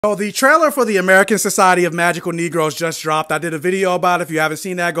So the trailer for the American Society of Magical Negroes just dropped. I did a video about it. If you haven't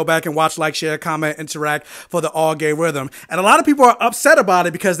seen that, go back and watch, like, share, comment, interact for the all gay rhythm. And a lot of people are upset about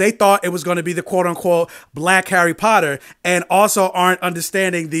it because they thought it was going to be the quote unquote Black Harry Potter and also aren't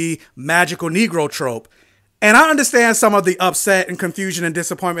understanding the magical Negro trope. And I understand some of the upset and confusion and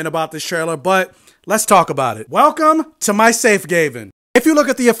disappointment about this trailer, but let's talk about it. Welcome to my Safe Gayven. If you look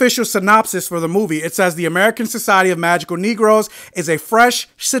at the official synopsis for the movie, it says the American Society of Magical Negroes is a fresh,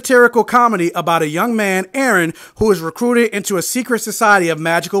 satirical comedy about a young man, Aaron, who is recruited into a secret society of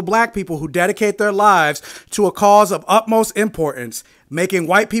magical black people who dedicate their lives to a cause of utmost importance, making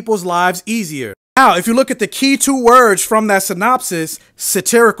white people's lives easier. Now, if you look at the key two words from that synopsis,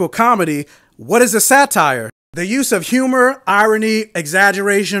 satirical comedy, what is a satire? The use of humor, irony,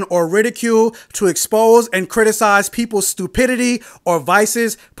 exaggeration, or ridicule to expose and criticize people's stupidity or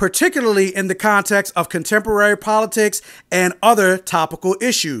vices, particularly in the context of contemporary politics and other topical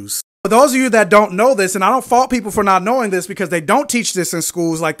issues. For those of you that don't know this, and I don't fault people for not knowing this because they don't teach this in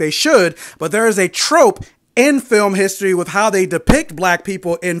schools like they should, but there is a trope in film history with how they depict black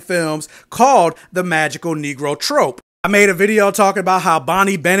people in films called the magical Negro trope. I made a video talking about how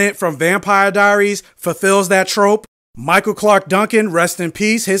Bonnie Bennett from Vampire Diaries fulfills that trope. Michael Clark Duncan, rest in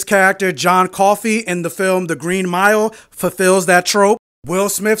peace, his character John Coffey in the film The Green Mile fulfills that trope. Will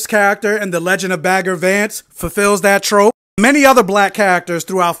Smith's character in The Legend of Bagger Vance fulfills that trope. Many other black characters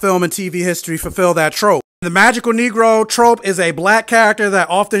throughout film and TV history fulfill that trope. The magical Negro trope is a black character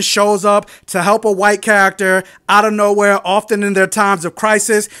that often shows up to help a white character out of nowhere, often in their times of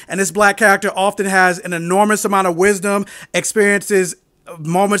crisis. And this black character often has an enormous amount of wisdom, experiences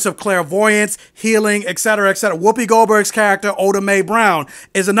moments of clairvoyance, healing, etc., etc. Whoopi Goldberg's character, Oda Mae Brown,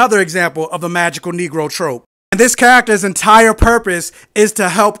 is another example of the magical Negro trope. And this character's entire purpose is to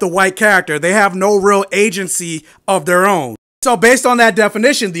help the white character. They have no real agency of their own. So based on that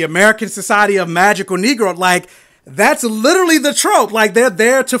definition, the American Society of Magical Negro, like, that's literally the trope. Like, they're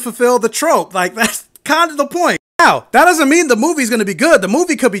there to fulfill the trope. Like, that's kind of the point. Now, that doesn't mean the movie's going to be good. The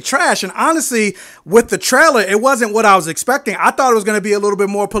movie could be trash. And honestly, with the trailer, it wasn't what I was expecting. I thought it was going to be a little bit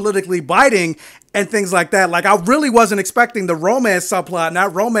more politically biting and things like that. Like, I really wasn't expecting the romance subplot. And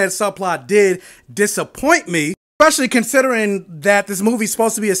that romance subplot did disappoint me. Especially considering that this movie's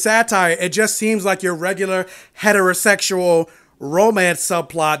supposed to be a satire. It just seems like your regular heterosexual romance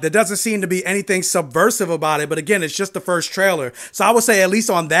subplot. There doesn't seem to be anything subversive about it. But again, it's just the first trailer. So I would say at least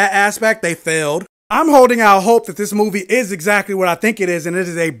on that aspect, they failed. I'm holding out hope that this movie is exactly what I think it is. And it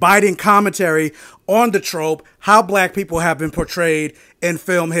is a biting commentary on the trope, how black people have been portrayed in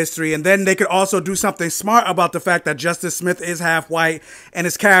film history. And then they could also do something smart about the fact that Justice Smith is half white and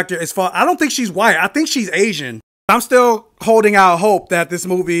his character is I don't think she's white. I think she's Asian. I'm still holding out hope that this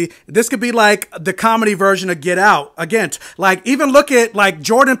movie, this could be like the comedy version of Get Out. Again, like, even look at, like,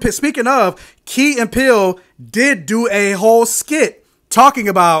 Jordan, speaking of, Key and Peele did do a whole skit talking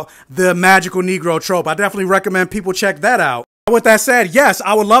about the magical Negro trope. I definitely recommend people check that out. With that said, yes,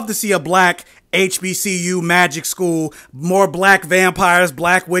 I would love to see a black HBCU magic school, more black vampires,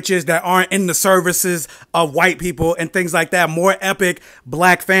 black witches that aren't in the services of white people and things like that, more epic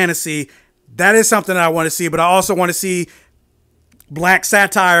black fantasy. That is something that I want to see, but I also want to see black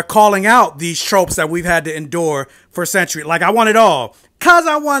satire calling out these tropes that we've had to endure for centuries. Like, I want it all. 'Cause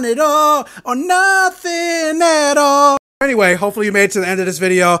I want it all or nothing at all. Anyway, hopefully you made it to the end of this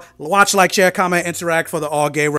video. Watch, like, share, comment, interact for the all gay